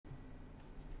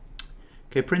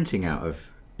Okay, printing out of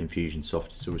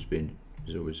Infusionsoft has always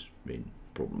been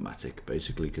problematic,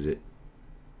 basically, because it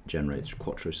generates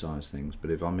quattro size things.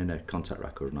 But if I'm in a contact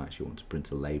record and I actually want to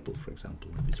print a label, for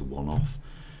example, if it's a one-off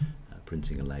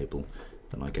printing a label,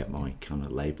 then I get my kind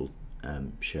of label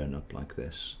shown up like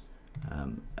this.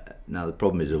 Now the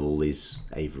problem is of all these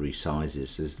Avery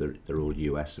sizes is they're all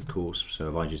US, of course. So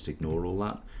if I just ignore all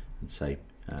that and say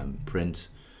print,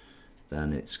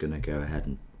 then it's going to go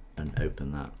ahead and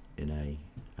open that in a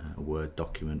Word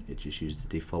document. It just uses the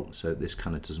default, so this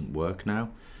kind of doesn't work now.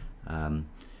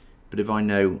 But if I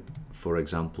know, for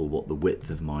example, what the width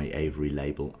of my Avery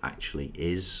label actually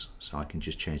is, so I can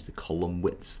just change the column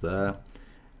widths there,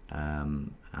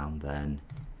 and then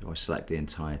if I select the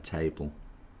entire table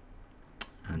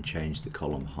and change the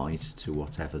column height to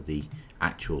whatever the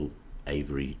actual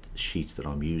Avery sheet that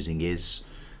I'm using is,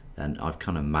 then I've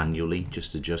kind of manually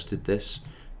just adjusted this.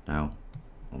 Now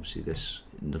obviously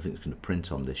nothing's going to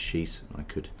print on this sheet. I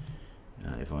could,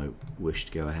 if I wish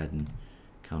to, go ahead and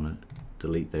kind of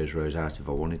delete those rows out if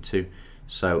I wanted to.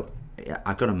 So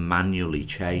I've got to manually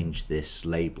change this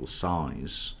label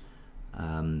size,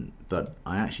 but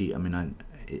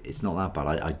it's not that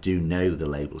bad. I do know the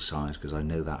label size because I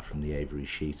know that from the Avery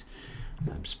sheet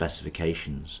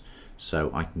specifications,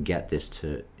 so I can get this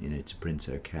to to print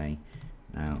okay.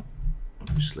 Now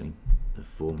obviously the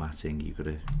formatting, you've got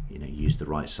to use the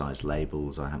right size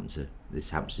labels. This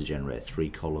happens to generate a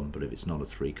 3-column, but if it's not a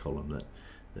 3-column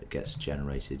that gets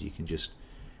generated, you can just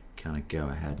kind of go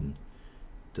ahead and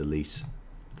delete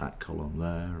that column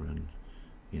there, and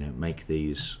make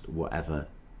these whatever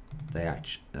they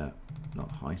actually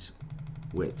not height,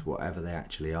 width, whatever they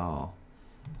actually are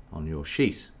on your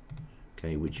sheet,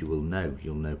 okay, which you'll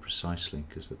know precisely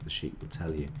because the sheet will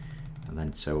tell you. And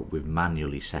then so we've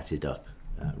manually set it up,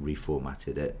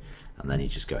 reformatted it, and then you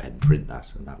just go ahead and print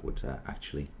that, and that would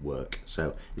actually work.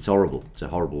 So it's horrible, it's a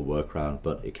horrible workaround,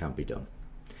 but it can be done.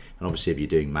 And obviously if you're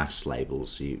doing mass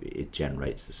labels, it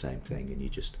generates the same thing, and you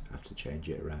just have to change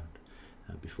it around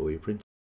before you print.